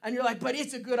 And you're like, but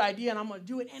it's a good idea and I'm going to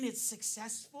do it. And it's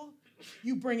successful.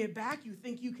 You bring it back. You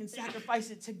think you can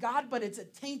sacrifice it to God, but it's a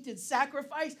tainted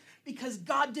sacrifice because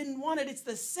God didn't want it. It's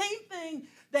the same thing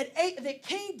that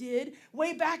Cain did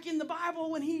way back in the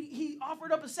Bible when he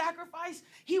offered up a sacrifice.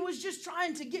 He was just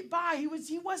trying to get by.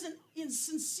 He wasn't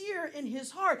sincere in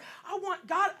his heart. I want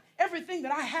God, everything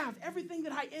that I have, everything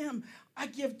that I am, I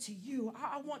give to you.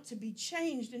 I want to be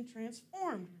changed and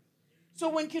transformed. So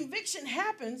when conviction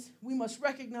happens, we must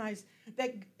recognize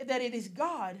that it is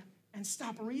God and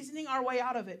stop reasoning our way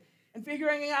out of it and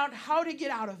figuring out how to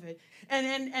get out of it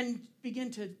and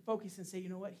begin to focus and say, you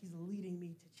know what? He's leading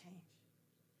me to change.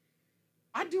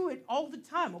 I do it all the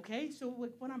time, okay? So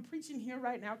like when I'm preaching here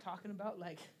right now talking about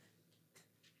like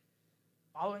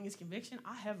following his conviction,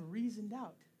 I have reasoned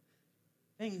out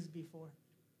things before.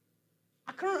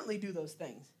 I currently do those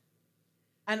things.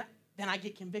 And then I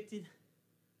get convicted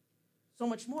so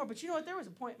much more. But you know what? There was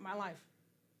a point in my life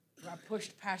where I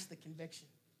pushed past the conviction.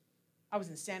 I was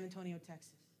in San Antonio,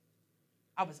 Texas.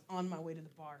 I was on my way to the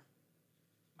bar.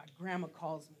 My grandma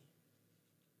calls me.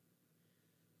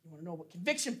 You want to know what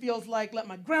conviction feels like? Let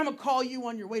my grandma call you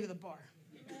on your way to the bar.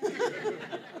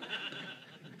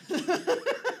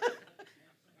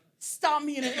 Stopped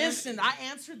me in an instant. I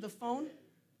answered the phone,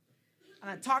 and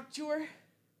I talked to her,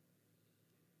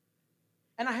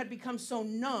 and I had become so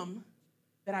numb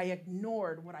that I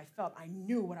ignored what I felt. I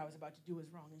knew what I was about to do was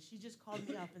wrong, and she just called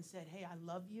me up and said, hey, I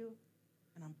love you,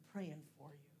 and I'm praying for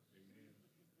you.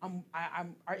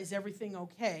 Is everything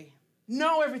okay?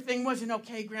 No, everything wasn't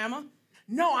okay, Grandma.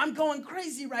 No, I'm going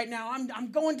crazy right now.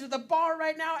 I'm going to the bar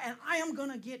right now, and I am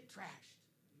going to get trashed.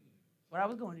 What I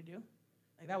was going to do.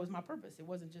 Like, that was my purpose. It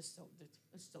wasn't just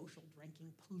a social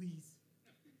drinking. Please.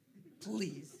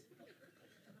 Please.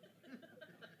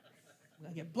 I'm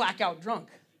going to get blackout drunk.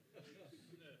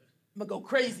 I'm going to go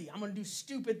crazy. I'm going to do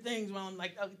stupid things while I'm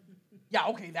like, yeah,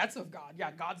 okay, that's of God.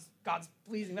 Yeah, God's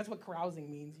pleasing. That's what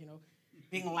carousing means, you know,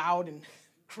 being loud and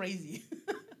crazy.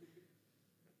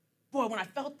 Boy, when I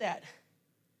felt that,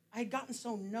 I had gotten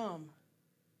so numb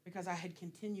because I had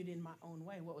continued in my own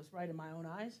way. What was right in my own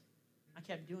eyes, I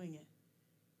kept doing it.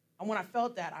 And when I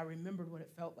felt that, I remembered what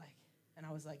it felt like. And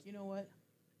I was like, you know what?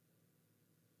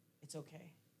 It's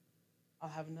okay. I'll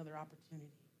have another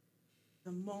opportunity.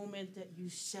 The moment that you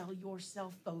sell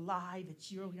yourself the lie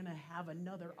that you're going to have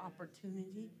another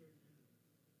opportunity,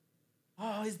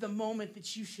 is the moment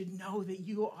that you should know that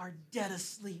you are dead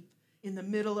asleep in the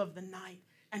middle of the night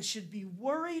and should be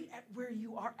worried at where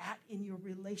you are at in your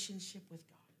relationship with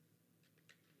God.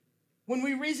 When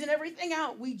we reason everything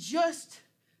out, we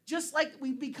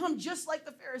become just like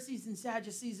the Pharisees and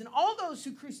Sadducees and all those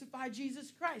who crucified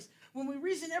Jesus Christ. When we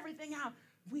reason everything out,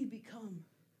 we become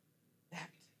that.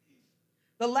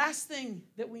 The last thing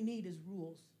that we need is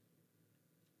rules.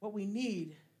 What we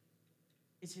need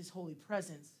is his holy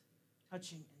presence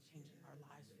touching and changing our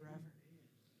lives forever.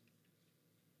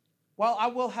 While I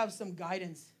will have some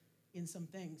guidance in some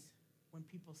things when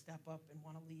people step up and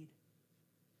want to lead,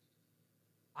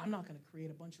 I'm not going to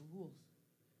create a bunch of rules.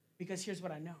 Because here's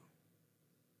what I know,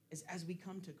 is as we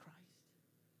come to Christ,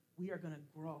 we are going to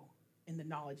grow in the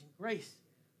knowledge and grace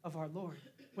of our Lord,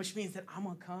 which means that I'm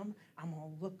going to come, I'm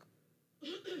going to look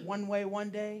one way one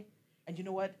day, and you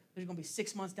know what? There's going to be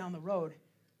 6 months down the road,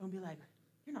 I'm going to be like,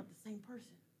 you're not the same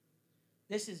person.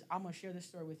 I'm going to share this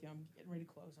story with you. I'm getting ready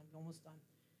to close. I'm almost done.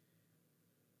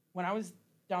 When I was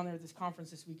down there at this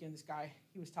conference this weekend, this guy,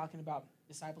 he was talking about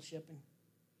discipleship, and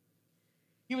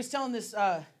he was telling this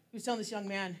young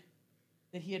man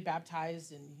that he had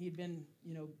baptized, and he had been,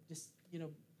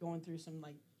 going through some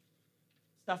like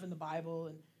stuff in the Bible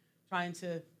and trying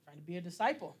to be a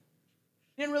disciple.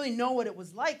 He didn't really know what it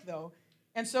was like though,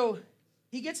 and so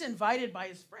he gets invited by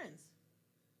his friends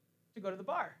to go to the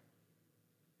bar.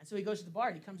 And so he goes to the bar,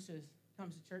 and he comes to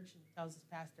church and tells his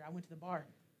pastor, I went to the bar.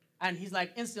 And he's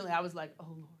like, instantly, I was like,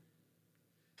 oh,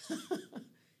 Lord.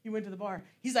 He went to the bar.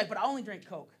 He's like, but I only drank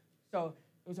Coke, so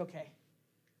it was okay.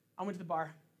 I went to the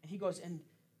bar, and he goes, and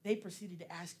they proceeded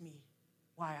to ask me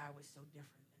why I was so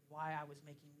different and why I was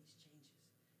making these changes.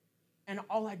 And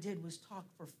all I did was talk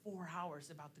for 4 hours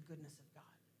about the goodness of God.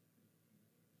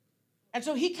 And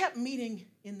so he kept meeting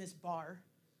in this bar,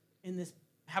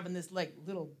 having this like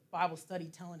little Bible study,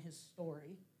 telling his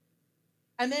story.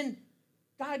 And then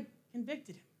God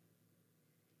convicted him.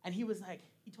 And he was like,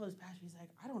 he told his pastor, he's like,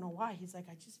 I don't know why. He's like,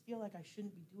 I just feel like I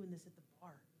shouldn't be doing this at the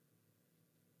bar.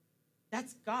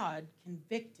 That's God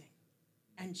convicting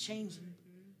and changing.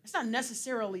 It's not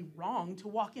necessarily wrong to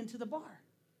walk into the bar.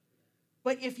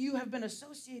 But if you have been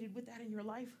associated with that in your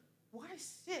life, why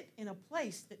sit in a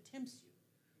place that tempts you?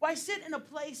 Why sit in a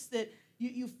place that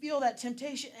you feel that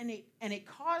temptation? And it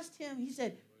caused him, he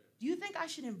said, do you think I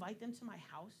should invite them to my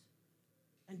house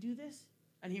and do this?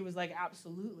 And he was like,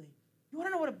 absolutely. You want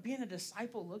to know what being a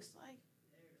disciple looks like?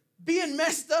 Being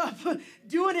messed up,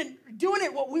 doing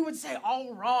it what we would say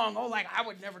all wrong. Oh, like I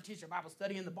would never teach a Bible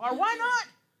study in the bar. Why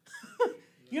not?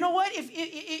 You know what?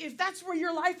 If that's where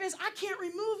your life is, I can't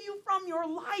remove you from your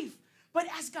life. But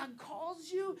as God calls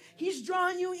you, he's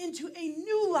drawing you into a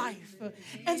new life.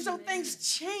 And so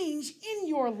things change in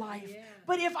your life.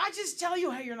 But if I just tell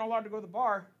you, hey, you're not allowed to go to the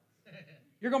bar,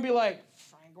 you're going to be like,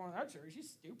 fine. ain't going to that church. She's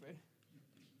stupid.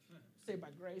 Saved by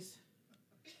grace.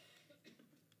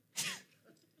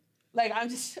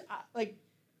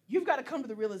 You've got to come to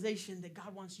the realization that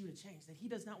God wants you to change, that he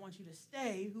does not want you to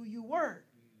stay who you were.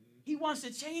 He wants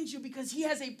to change you because he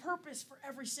has a purpose for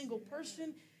every single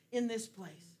person in this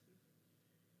place.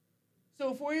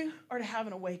 So if we are to have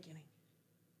an awakening,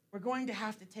 we're going to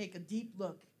have to take a deep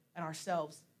look at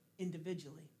ourselves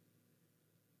individually.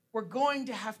 We're going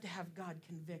to have God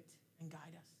convict and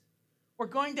guide us. We're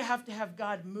going to have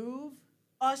God move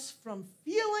us from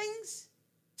feelings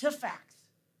to facts.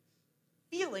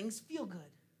 Feelings feel good.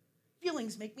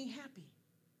 Feelings make me happy.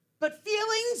 But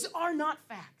feelings are not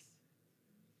facts.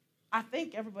 I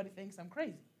think everybody thinks I'm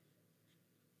crazy.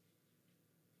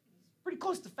 It's pretty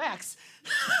close to facts.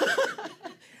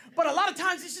 But a lot of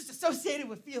times it's just associated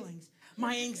with feelings.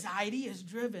 My anxiety is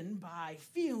driven by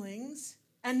feelings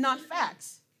and not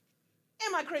facts.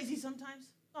 Am I crazy sometimes?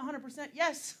 100%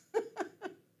 yes.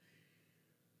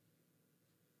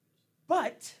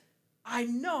 But I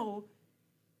know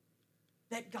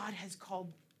that God has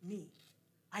called me.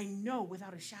 I know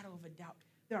without a shadow of a doubt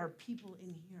there are people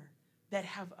in here that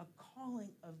have a calling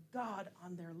of God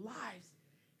on their lives,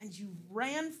 and you've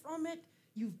ran from it.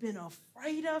 You've been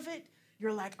afraid of it.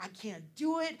 You're like, I can't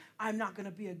do it. I'm not going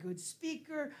to be a good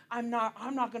speaker. I'm not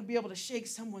going to be able to shake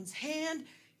someone's hand.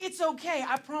 It's okay.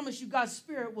 I promise you God's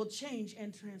Spirit will change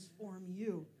and transform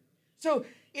you. So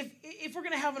if we're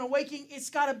going to have an awakening,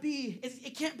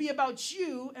 it can't be about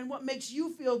you and what makes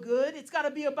you feel good. It's got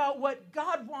to be about what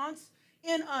God wants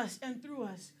in us and through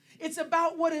us. It's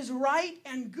about what is right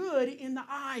and good in the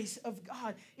eyes of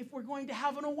God. If we're going to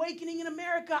have an awakening in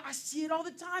America, I see it all the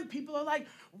time. People are like,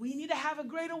 we need to have a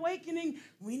great awakening.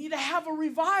 We need to have a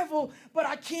revival.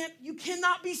 But you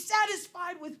cannot be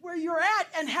satisfied with where you're at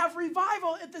and have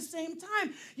revival at the same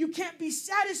time. You can't be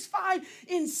satisfied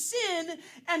in sin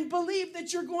and believe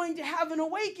that you're going to have an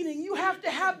awakening. You have to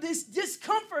have this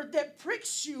discomfort that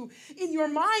pricks you in your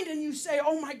mind and you say,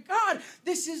 oh my God,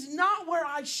 this is not where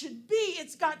I should be.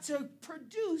 It's got to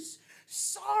produce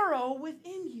sorrow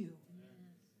within you.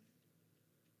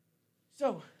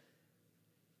 So,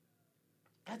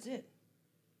 that's it.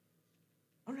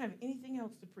 I don't have anything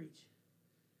else to preach.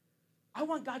 I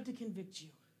want God to convict you.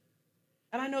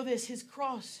 And I know this, his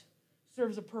cross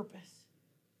serves a purpose.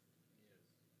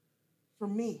 For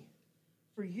me,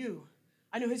 for you.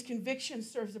 I know his conviction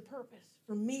serves a purpose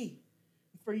for me,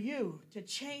 for you, to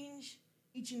change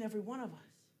each and every one of us.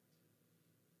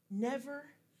 Never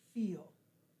feel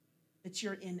that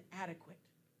you're inadequate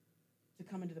to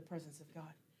come into the presence of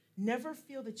God. Never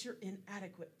feel that you're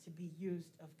inadequate to be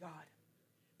used of God,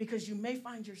 because you may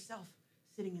find yourself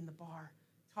sitting in the bar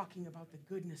talking about the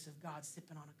goodness of God,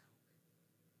 sipping on a Coke.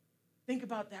 Think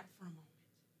about that for a moment.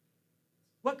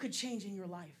 What could change in your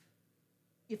life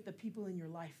if the people in your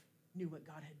life knew what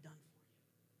God had done for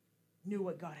you, knew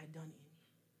what God had done in you?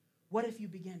 What if you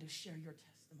began to share your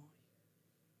testimony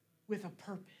with a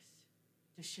purpose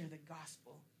to share the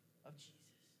gospel of Jesus?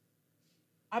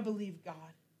 I believe God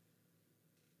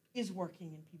is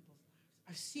working in people's lives.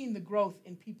 I've seen the growth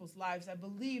in people's lives. I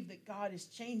believe that God is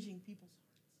changing people's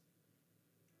hearts.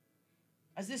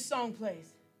 As this song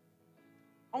plays,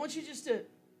 I want you just to,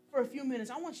 for a few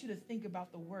minutes, I want you to think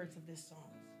about the words of this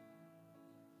song.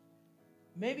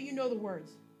 Maybe you know the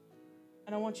words,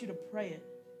 and I want you to pray it.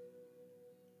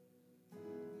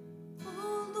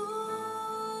 Oh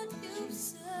Lord, you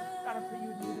said, God, I pray you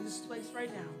would move in this place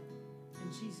right now. In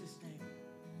Jesus' name.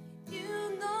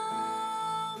 you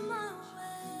know my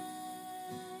way.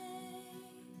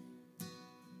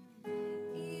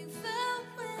 Even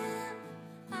when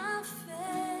I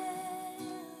fail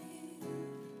you,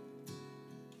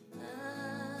 I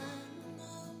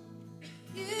know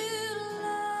you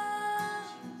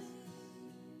love me.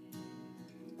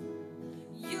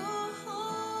 Your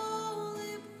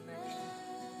holy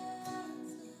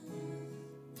presence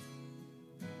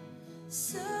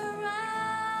surrounding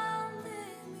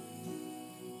me.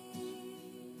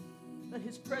 Let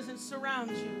his presence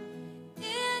surround you. In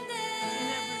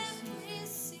every every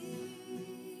season,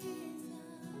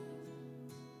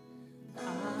 I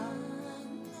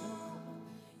know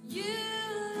you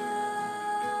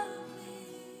love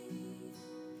me.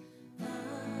 I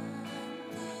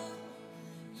know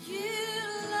you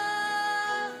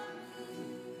love me.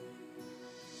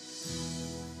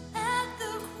 At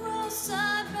the cross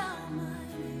I bow my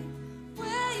knee,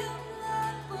 where your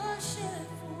blood was shed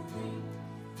for me.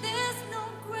 There's no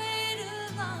greater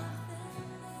love than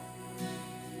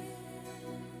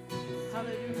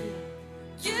Hallelujah.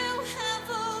 you have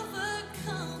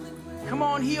overcome the grave. Come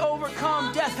on, he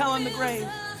overcome death, hell, and the grave.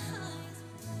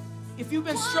 If you've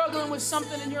been struggling with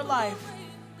something in your life,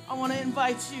 I want to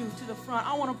invite you to the front.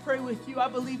 I want to pray with you. I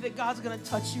believe that God's going to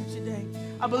touch you today.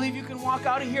 I believe you can walk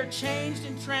out of here changed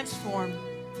and transformed.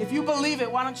 If you believe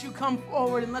it, why don't you come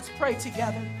forward and let's pray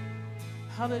together.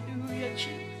 Hallelujah,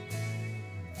 Jesus.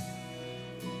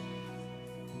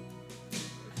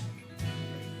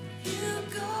 You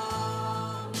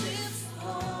go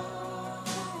before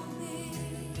me.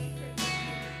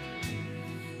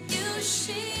 You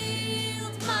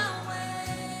shield my way.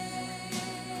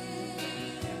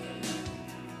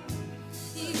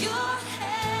 Your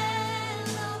hand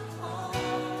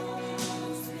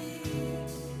upholds me.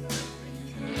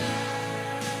 I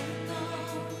know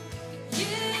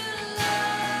you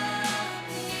love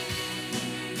me.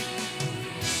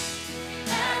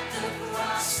 At the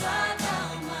cross I bow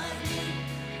my knee,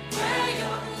 where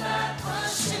your blood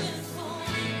was shed for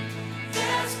me.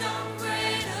 There's no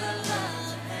greater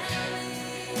love than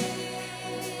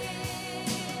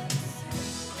this.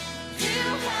 You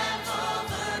have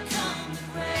overcome the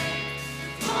grave.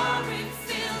 Glory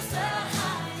fills the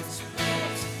highest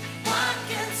place. What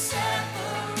can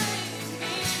separate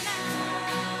me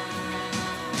now?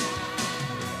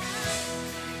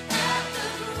 At the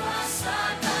cross I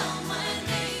bow my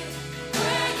knee,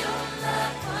 where your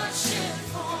blood was shed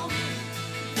for me.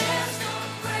 There's no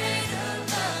greater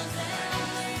love than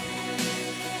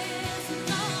this.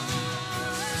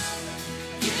 Lord,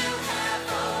 you have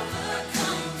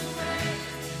overcome the grave.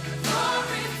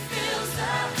 Glory fills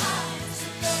the highest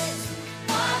place.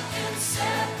 What can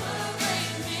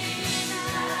separate me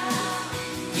now?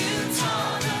 You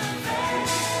tore the veil.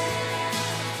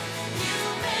 You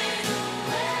made a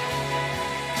way.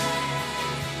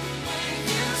 When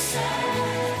you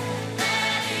said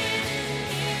that it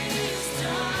is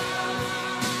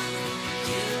done,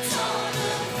 you tore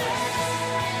the veil.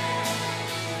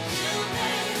 You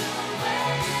made a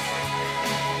way.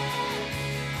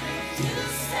 When you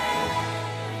said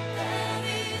that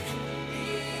it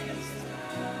is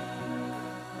done.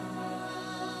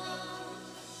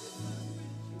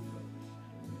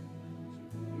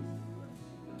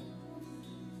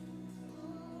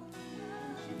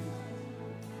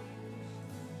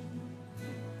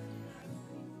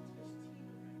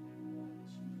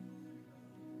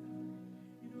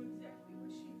 You know exactly what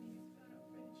she needs. God, I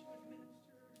pray that you would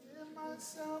minister. Give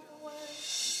myself away.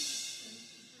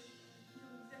 You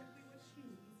know exactly what she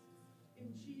needs. In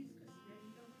Jesus' name,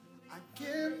 don't I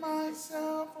give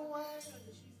myself away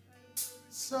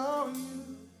so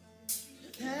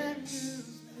you can use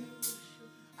me.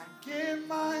 I give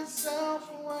myself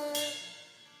away.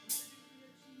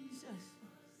 Jesus.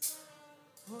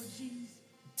 Oh, Jesus.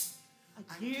 I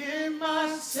give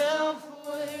myself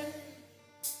away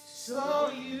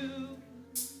so you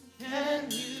can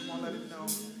use me. Come on, let it know.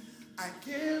 I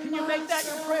give Can you make that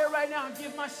your myself- prayer right now?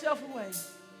 Give myself away.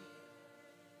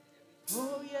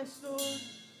 Oh, yes, Lord.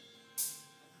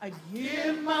 I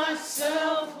Give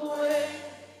myself away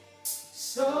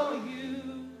so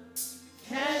you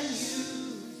can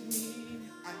use me.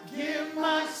 I give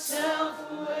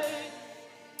myself away.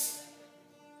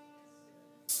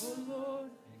 Oh, Lord.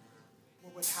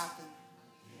 What would happen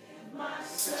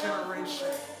if a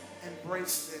generation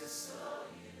embraced this?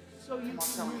 So you Come on,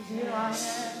 tell me. here I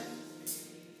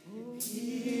am.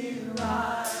 Here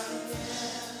I am.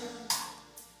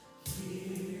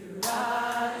 Here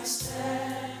I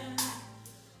stand.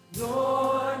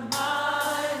 Lord,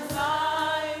 my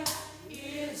life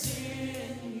is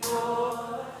in your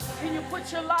hands. Can you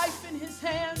put your life in his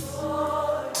hands?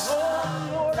 Oh,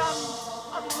 Lord,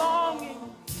 I'm longing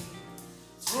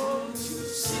To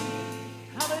see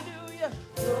Hallelujah.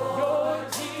 your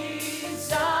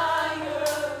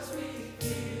desires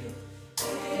revealed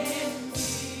in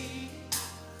me.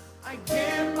 I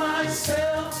give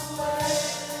myself away.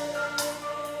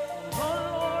 Oh,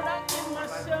 Lord, I give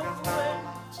myself away.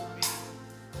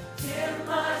 Give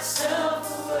myself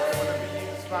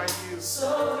away. By you.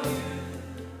 So you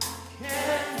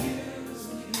can use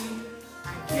me. I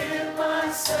give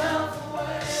myself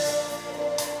away.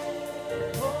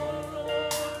 Oh,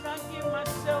 Lord, I give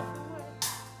myself away.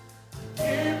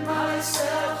 Give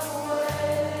myself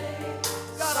away.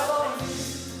 God, I thank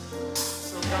you.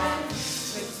 So God,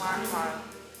 take my heart.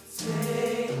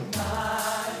 Take my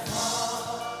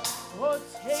heart. Oh,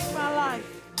 take my life.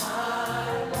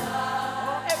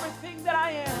 Oh, everything that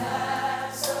I am.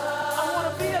 I want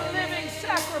to be a living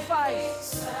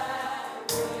sacrifice.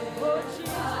 Oh,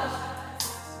 Jesus.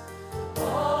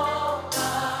 Oh,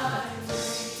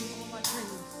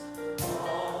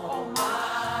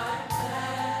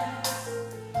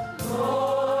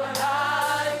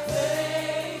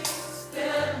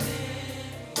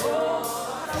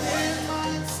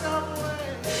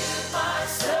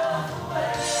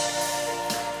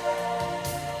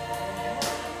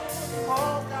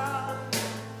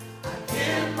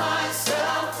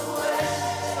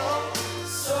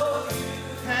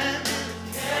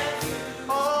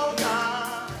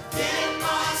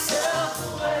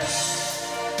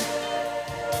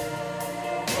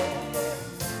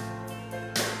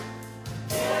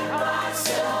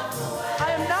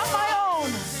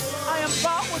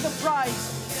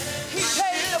 price. He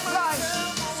paid the price.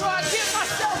 So I give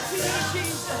myself to you,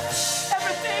 Jesus.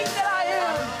 Everything that I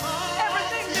am,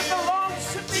 everything that belongs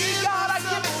to me, God, I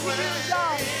give it to you,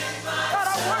 God. God,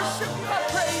 I worship you, I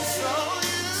praise you.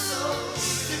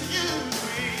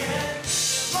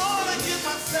 Lord, I give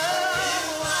myself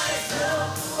away.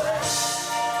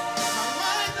 My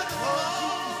life that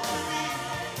belongs to me.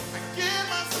 I give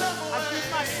myself away. I give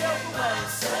myself away.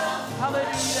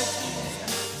 Hallelujah, Jesus.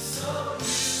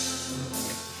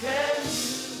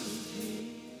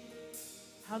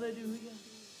 Hallelujah.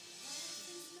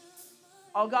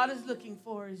 All God is looking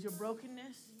for is your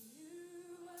brokenness.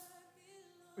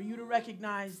 For you to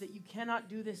recognize that you cannot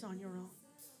do this on your own.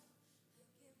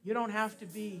 You don't have to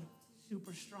be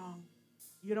super strong.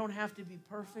 You don't have to be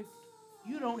perfect.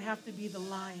 You don't have to be the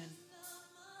lion.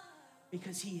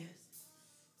 Because he is.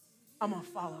 I'm going to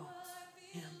follow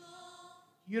him.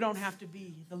 You don't have to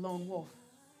be the lone wolf.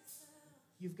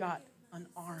 You've got an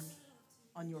army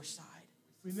on your side.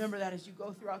 Remember that as you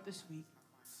go throughout this week.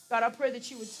 God, I pray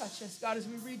that you would touch us. God, as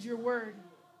we read your word,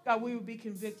 God, we would be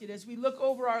convicted. As we look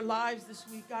over our lives this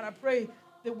week, God, I pray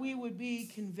that we would be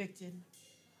convicted.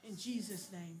 In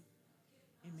Jesus' name,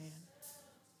 amen.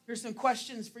 Here's some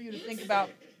questions for you to think about.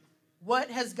 What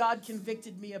has God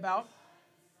convicted me about?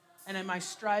 And am I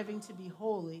striving to be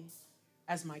holy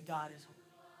as my God is holy?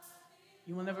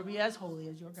 You will never be as holy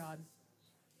as your God.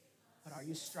 But are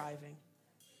you striving?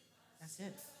 That's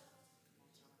it.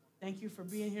 Thank you for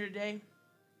being here today.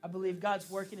 I believe God's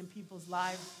working in people's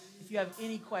lives. If you have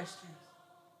any questions,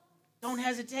 don't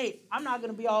hesitate. I'm not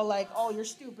going to be all like, oh, you're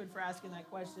stupid for asking that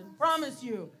question. Promise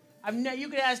you. You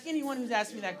could ask anyone who's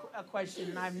asked me that a question,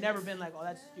 and I've never been like, oh,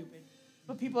 that's stupid.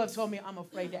 But people have told me I'm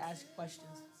afraid to ask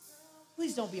questions.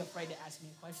 Please don't be afraid to ask me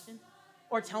a question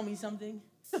or tell me something.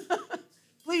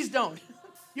 Please don't.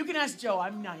 You can ask Joe.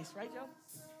 I'm nice, right, Joe?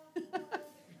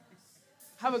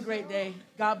 Have a great day.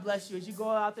 God bless you. As you go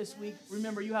out this week,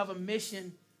 remember you have a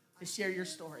mission to share your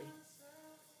story.